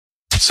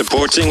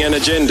Supporting an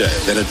agenda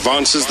that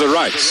advances the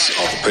rights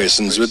of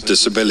persons with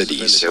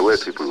disabilities. There were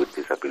people with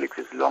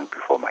disabilities long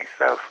before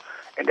myself,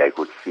 and I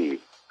could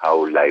see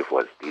how life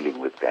was dealing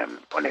with them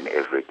on an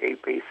everyday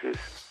basis.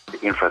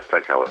 The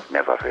infrastructure was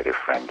never very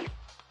friendly.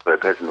 So a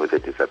person with a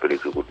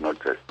disability would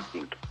not just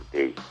think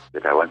today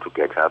that I want to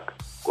get up,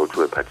 go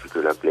to a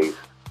particular place,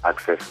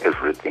 access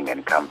everything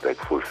and come back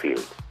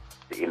fulfilled.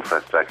 The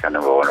infrastructure,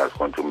 number one, was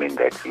going to mean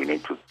that you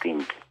need to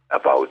think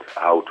about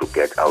how to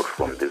get out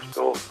from this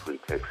door to a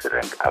taxi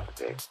rank up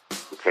there.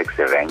 The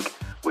taxi rank,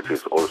 which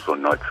is also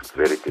not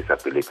very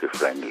disability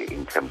friendly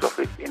in terms of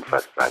its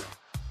infrastructure.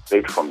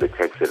 Straight from the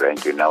taxi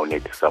rank, you now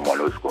need someone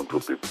who's going to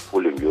be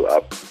pulling you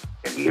up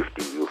and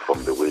lifting you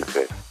from the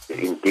wheelchair. The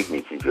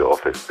indignity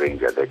of a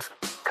stranger that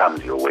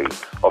comes your way.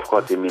 Of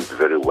course, it means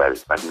very well,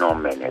 but no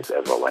man has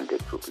ever wanted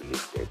to be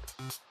lifted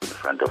in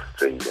front of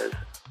strangers,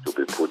 to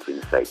be put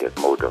inside a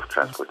mode of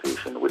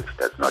transportation which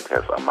does not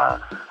have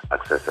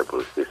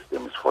accessible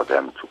systems for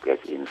them to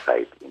get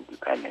inside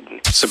independently.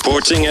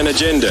 Supporting an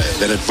agenda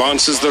that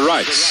advances the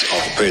rights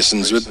of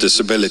persons with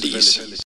disabilities.